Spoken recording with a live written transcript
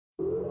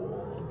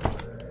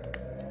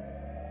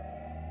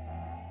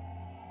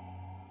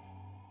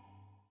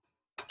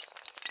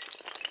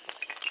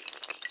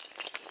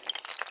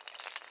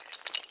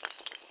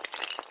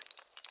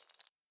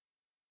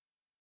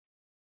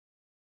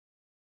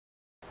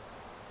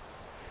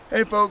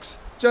Hey folks,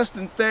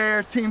 Justin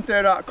Thayer,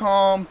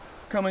 teamthayer.com,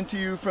 coming to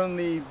you from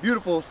the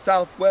beautiful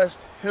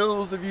southwest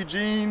hills of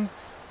Eugene.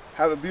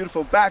 Have a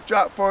beautiful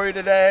backdrop for you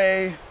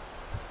today.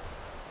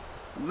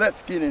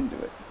 Let's get into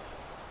it.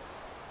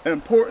 An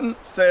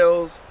important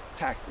sales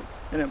tactic,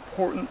 an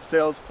important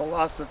sales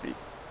philosophy,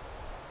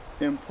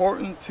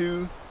 important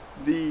to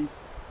the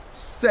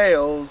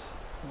sales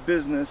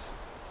business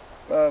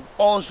of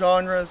all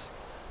genres.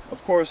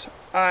 Of course,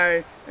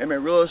 I am a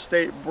real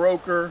estate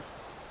broker,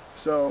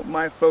 so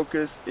my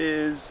focus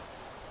is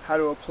how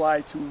to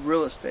apply to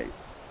real estate.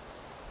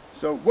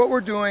 So what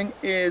we're doing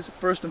is,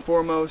 first and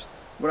foremost,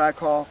 what I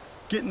call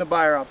getting the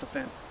buyer off the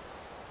fence.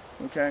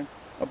 Okay?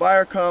 A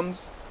buyer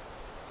comes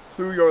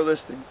through your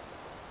listing,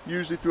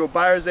 usually through a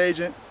buyer's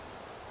agent,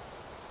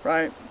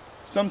 right?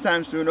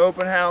 Sometimes through an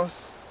open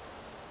house,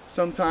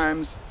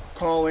 sometimes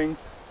calling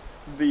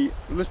the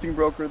listing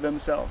broker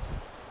themselves.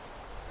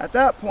 At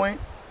that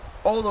point,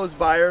 all those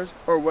buyers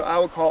are what I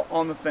would call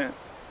on the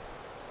fence.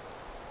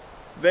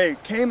 They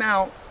came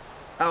out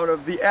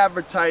of the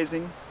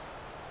advertising,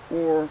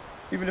 or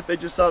even if they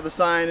just saw the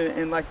sign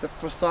and like the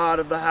facade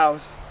of the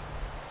house,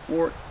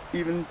 or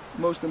even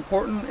most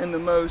important and the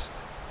most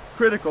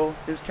critical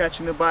is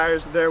catching the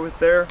buyers there with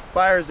their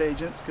buyer's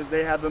agents, because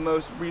they have the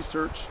most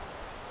research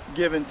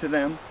given to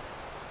them.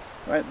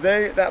 Right?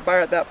 That buyer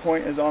at that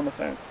point is on the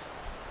fence.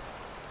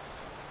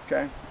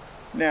 Okay.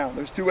 Now,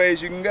 there's two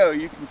ways you can go.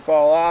 You can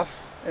fall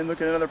off and look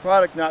at another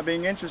product, not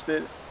being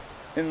interested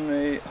in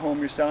the home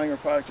you're selling or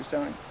product you're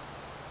selling.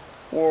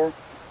 Or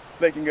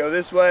they can go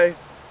this way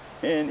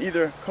and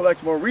either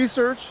collect more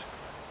research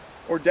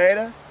or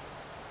data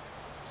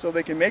so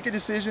they can make a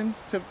decision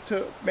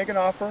to make an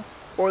offer,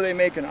 or they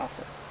make an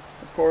offer.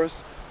 Of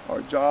course, our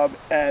job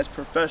as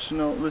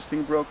professional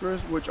listing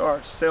brokers, which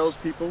are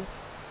salespeople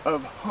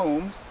of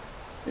homes,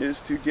 is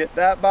to get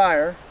that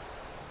buyer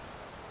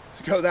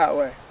to go that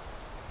way.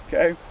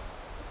 Okay?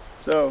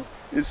 So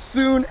as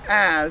soon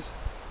as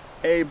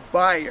a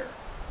buyer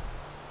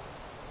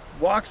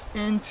walks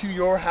into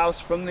your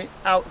house from the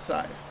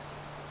outside,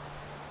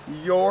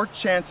 your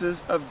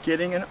chances of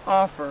getting an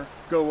offer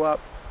go up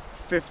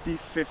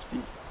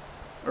 50-50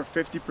 or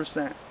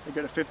 50%. They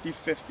go to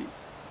 50-50.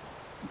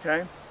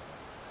 Okay?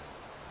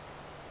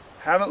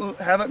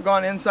 Haven't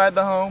gone inside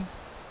the home,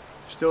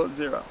 you're still at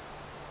 0.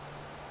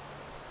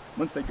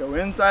 Once they go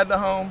inside the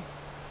home,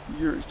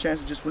 your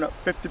chances just went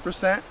up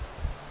 50%.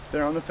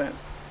 They're on the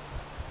fence.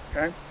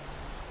 Okay?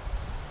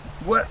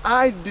 What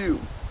I do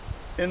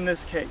in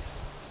this case,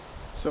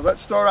 so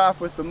let's start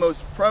off with the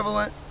most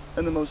prevalent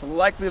and the most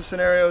likely of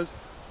scenarios.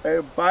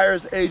 A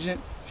buyer's agent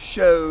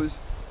shows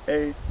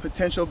a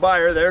potential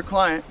buyer, their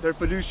client, their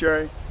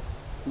fiduciary,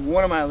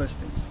 one of my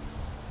listings.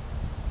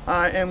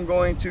 I am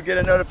going to get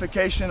a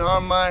notification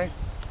on my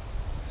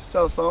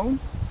cell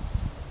phone.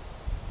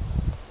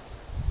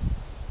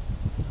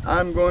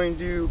 I'm going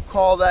to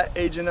call that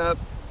agent up,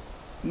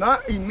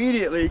 not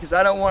immediately, because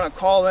I don't want to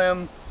call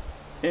them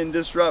and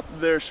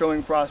disrupt their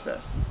showing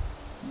process,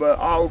 but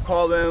I'll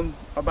call them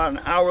about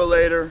an hour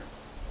later,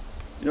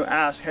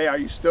 ask, hey, are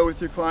you still with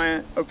your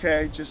client?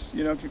 Okay, just, can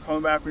you call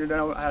me back when you're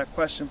done? I had a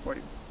question for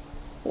you.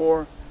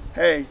 Or,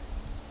 hey,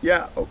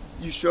 yeah,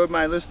 you showed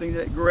my listing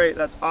today. Great,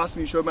 that's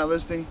awesome, you showed my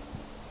listing,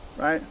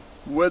 right?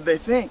 What'd they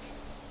think?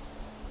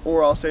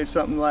 Or I'll say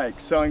something like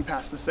selling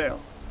past the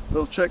sale.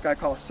 Little trick I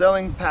call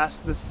selling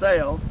past the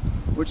sale,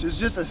 which is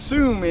just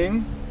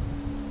assuming,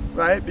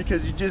 right?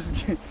 Because it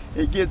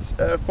gets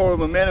forward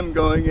momentum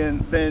going, and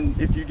then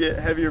if you get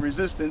heavier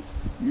resistance,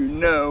 you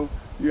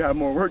have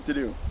more work to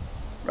do,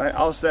 right?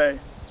 I'll say,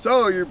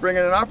 so you're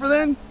bringing an offer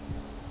then?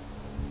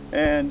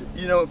 And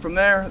from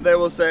there, they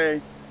will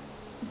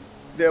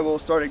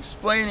start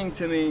explaining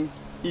to me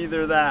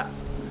either that,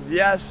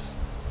 yes,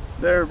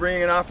 they're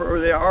bringing an offer, or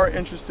they are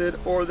interested,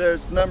 or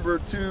there's number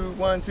 2,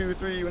 1, 2,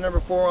 3, number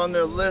 4 on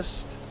their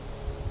list,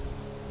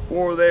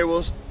 or they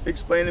will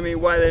explain to me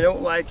why they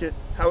don't like it,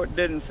 how it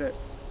didn't fit.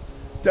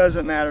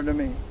 Doesn't matter to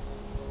me.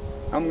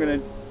 I'm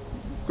gonna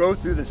go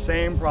through the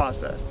same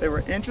process. They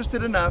were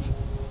interested enough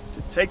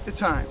to take the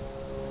time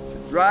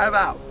to drive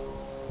out,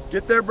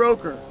 get their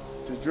broker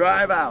to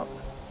drive out,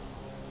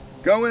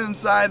 go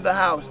inside the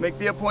house, make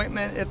the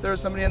appointment if there's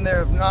somebody in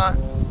there. If not,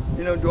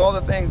 do all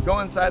the things, go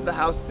inside the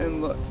house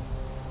and look.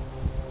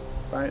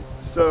 Right?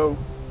 So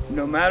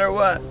no matter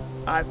what,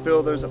 I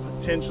feel there's a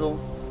potential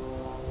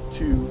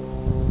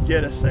to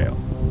get a sale.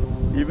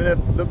 Even if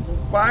the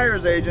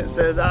buyer's agent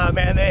says,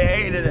 man, they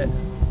hated it.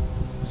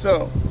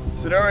 So,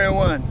 scenario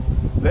 1,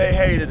 they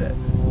hated it.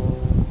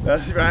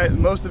 That's right,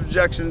 most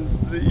objections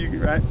that you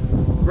get, right?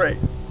 Great.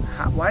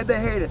 Why'd they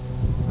hate it?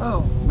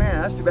 Oh,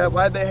 man, that's too bad.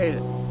 Why'd they hate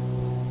it?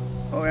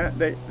 Oh, yeah,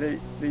 they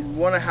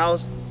want a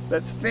house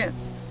that's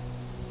fenced.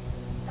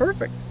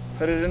 Perfect.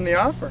 Put it in the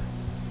offer.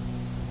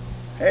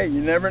 Hey,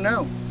 you never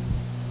know.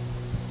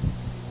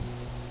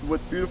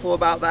 What's beautiful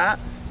about that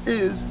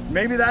is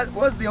maybe that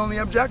was the only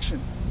objection.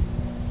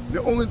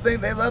 The only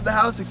thing, they love the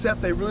house,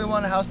 except they really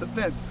want a house that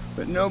fenced.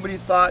 But nobody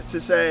thought to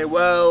say,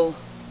 well,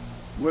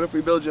 what if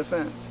we build you a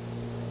fence?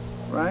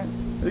 Right?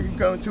 They can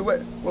come two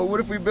ways. Well, what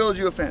if we build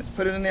you a fence,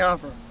 put it in the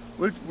offer?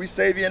 What if we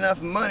save you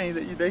enough money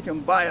that they can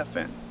buy a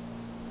fence?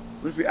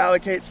 What if we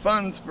allocate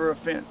funds for a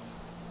fence?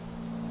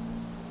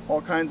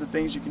 All kinds of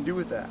things you can do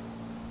with that.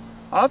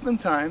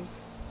 Oftentimes,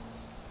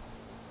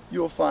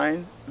 you'll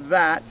find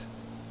that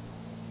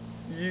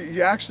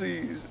you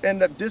actually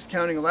end up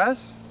discounting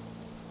less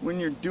when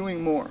you're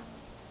doing more.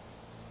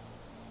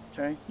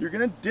 Okay? You're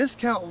going to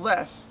discount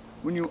less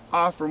when you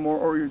offer more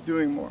or you're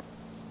doing more.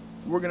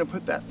 We're going to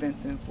put that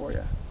fence in for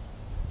you.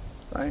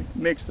 Right? It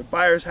makes the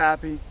buyers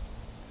happy,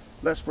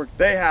 less work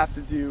they have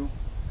to do,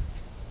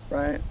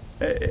 right?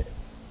 And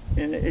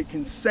it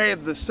can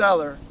save the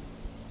seller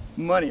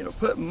money. It'll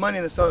put money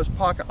in the seller's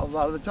pocket a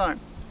lot of the time.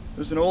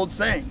 There's an old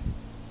saying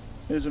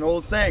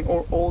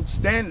or old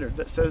standard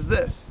that says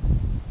this: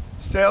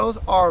 sales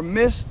are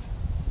missed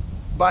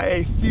by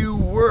a few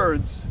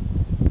words,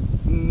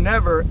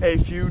 never a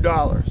few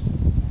dollars.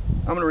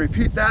 I'm going to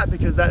repeat that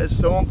because that is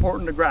so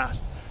important to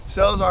grasp.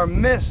 Sales are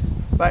missed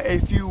by a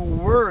few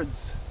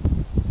words,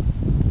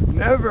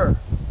 never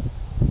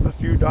a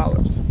few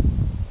dollars.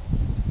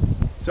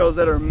 Sales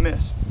that are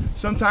missed.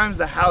 Sometimes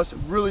the house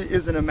really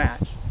isn't a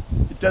match.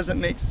 It doesn't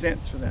make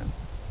sense for them.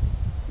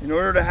 In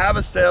order to have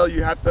a sale,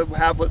 you have to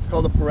have what's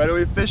called a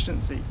Pareto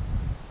efficiency.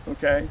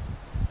 Okay?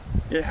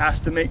 It has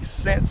to make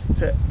sense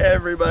to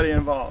everybody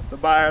involved. The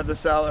buyer, the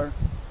seller,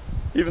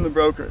 even the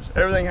brokers.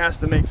 Everything has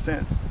to make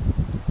sense.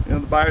 You know,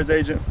 the buyer's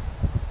agent,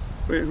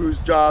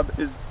 whose job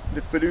is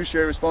the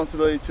fiduciary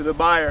responsibility to the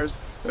buyers,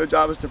 their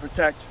job is to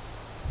protect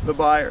the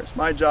buyers.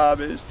 My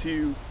job is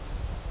to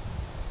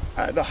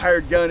the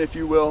hired gun, if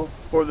you will,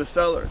 for the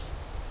sellers.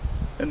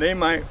 And they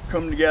might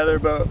come together,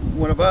 but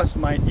one of us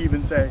might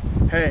even say,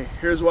 hey,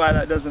 here's why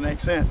that doesn't make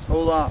sense.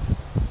 Hold off.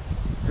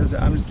 Because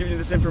I'm just giving you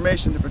this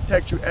information to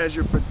protect you as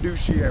your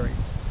fiduciary.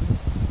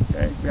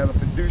 Okay? We have a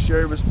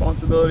fiduciary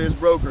responsibility as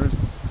brokers,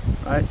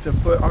 right, to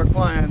put our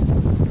clients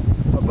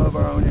above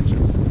our own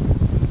interests.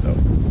 So,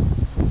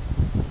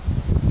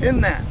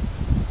 in that,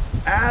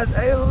 as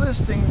a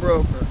listing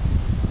broker,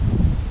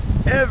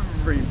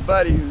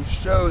 everybody who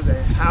shows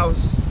a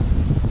house,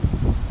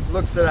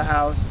 looks at a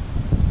house,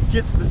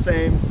 gets the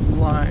same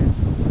line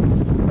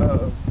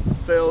of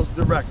sales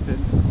directed,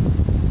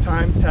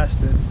 time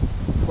tested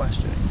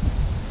questioning.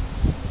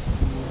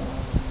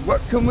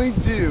 What can we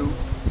do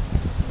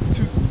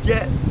to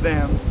get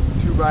them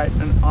to write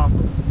an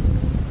offer?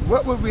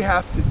 What would we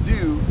have to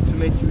do to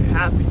make you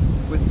happy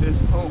with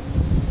this home?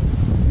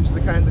 These are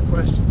the kinds of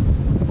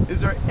questions.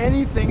 Is there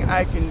anything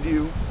I can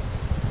do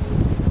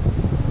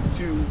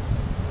to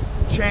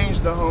change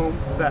the home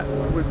that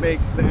would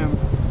make them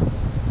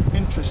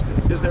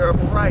interested? Is there a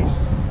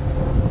price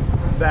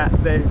that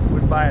they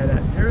would buy it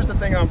at? Here's the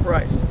thing on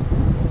price.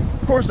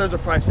 Of course there's a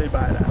price they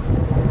buy it at.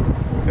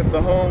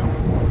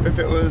 If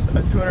it was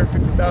a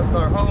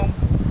 $250,000 home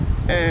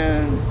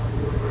and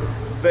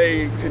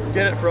they could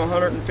get it for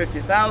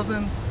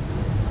 $150,000,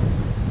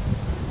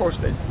 of course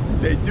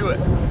they do it.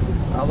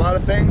 A lot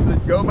of things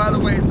that go by the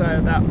wayside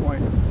at that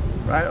point,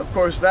 right? Of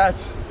course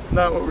that's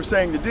not what we're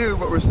saying to do.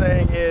 What we're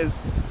saying is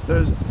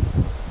there's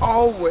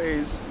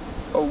always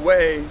a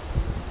way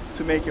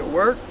to make it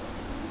work,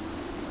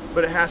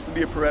 but it has to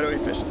be a Pareto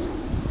efficiency,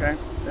 okay?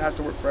 It has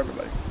to work for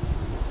everybody.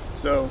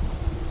 So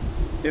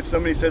if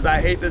somebody says,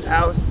 I hate this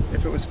house,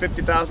 if it was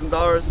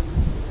 $50,000,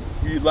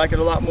 you'd like it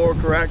a lot more,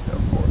 correct?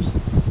 Of course.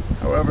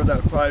 However,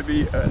 that would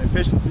probably be an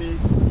efficiency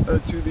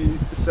to the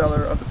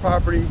seller of the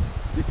property,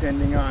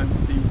 depending on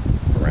the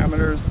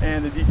parameters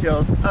and the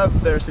details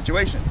of their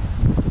situation.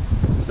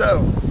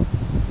 So,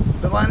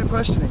 the line of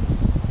questioning,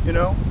 you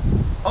know,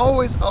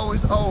 always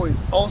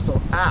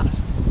also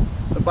ask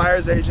the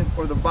buyer's agent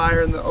or the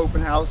buyer in the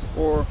open house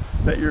or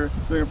that you're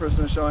doing a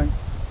personal showing,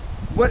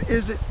 what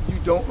is it you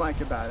don't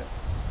like about it?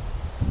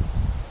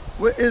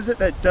 What is it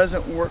that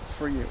doesn't work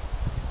for you?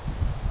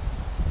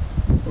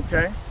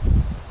 Okay?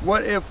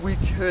 What if we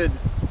could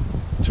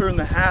turn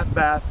the half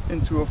bath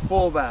into a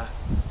full bath?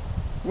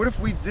 What if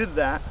we did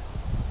that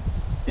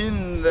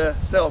in the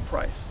sale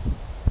price?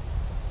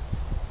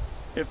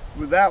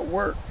 Would that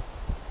work?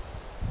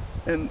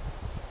 And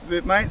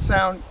it might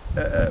sound,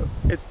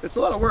 it's a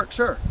lot of work,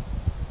 sure,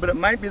 but it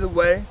might be the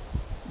way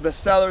the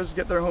sellers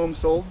get their home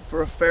sold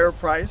for a fair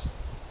price,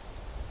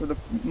 for the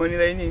money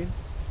they need.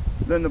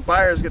 Then the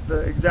buyers get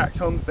the exact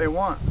home that they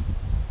want.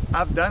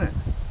 I've done it.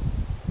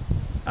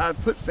 I've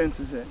put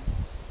fences in.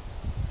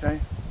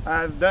 Okay?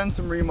 I've done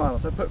some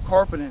remodels. I put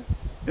carpet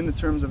in the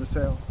terms of a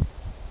sale.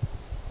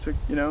 To,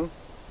 you know,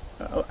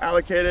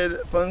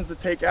 allocated funds to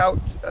take out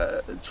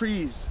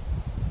trees,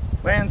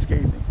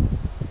 landscaping.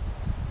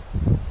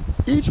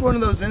 Each one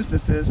of those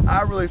instances,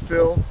 I really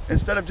feel,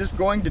 instead of just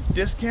going to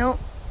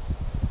discount,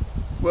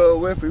 well,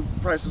 what if the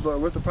price is lower?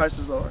 What if the price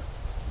is lower?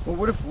 Well,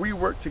 what if we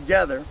work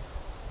together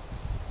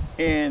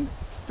and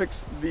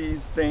fix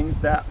these things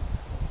that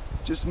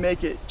just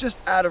make it just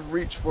out of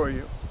reach for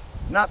you,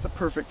 not the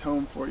perfect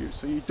home for you,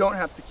 so you don't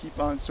have to keep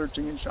on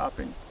searching and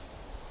shopping.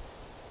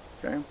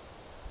 Okay?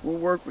 We'll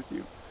work with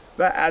you.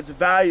 That adds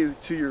value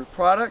to your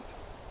product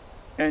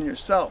and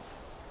yourself.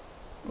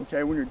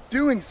 Okay? When you're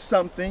doing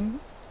something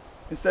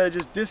instead of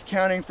just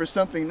discounting for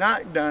something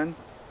not done,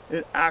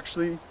 it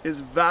actually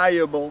is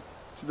valuable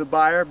to the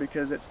buyer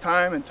because it's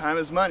time, and time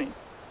is money.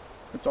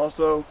 It's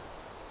also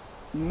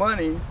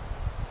money,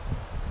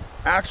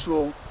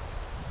 actual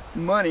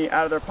money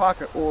out of their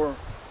pocket, or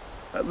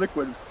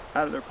liquid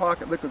out of their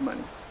pocket, liquid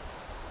money.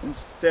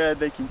 Instead,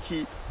 they can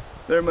keep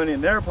their money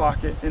in their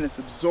pocket and it's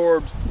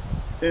absorbed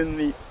in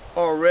the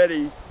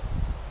already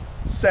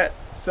set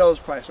sales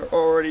price, or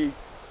already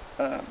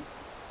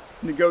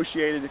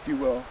negotiated, if you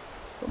will.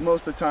 But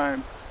most of the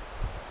time,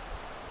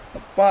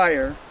 a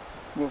buyer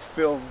will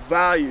feel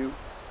value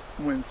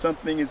when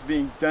something is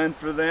being done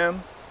for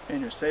them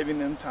and you're saving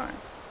them time.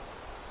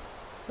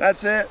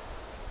 That's it.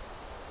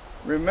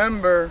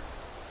 Remember,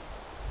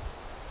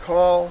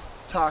 call,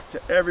 talk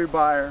to every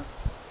buyer,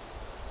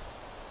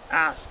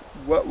 ask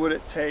what would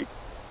it take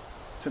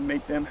to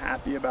make them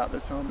happy about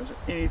this home. Is there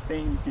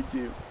anything you could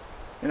do?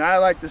 And I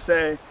like to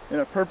say, in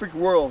a perfect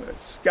world, the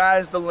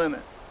sky's the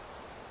limit.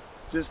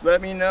 Just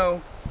let me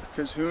know,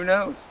 because who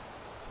knows?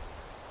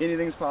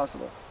 Anything's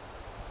possible.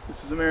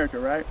 This is America,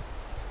 right?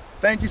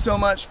 Thank you so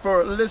much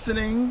for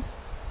listening.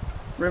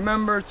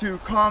 Remember to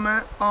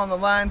comment on the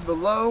lines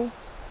below.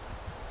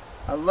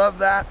 I love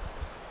that,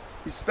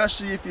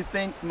 especially if you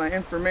think my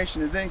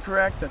information is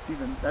incorrect. That's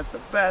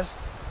the best.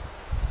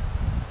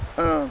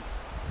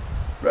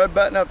 Red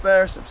button up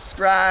there,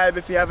 subscribe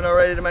if you haven't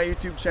already to my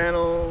YouTube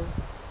channel,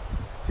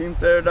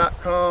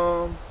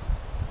 teamthayer.com,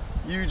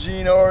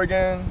 Eugene,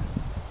 Oregon.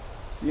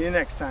 See you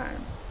next time.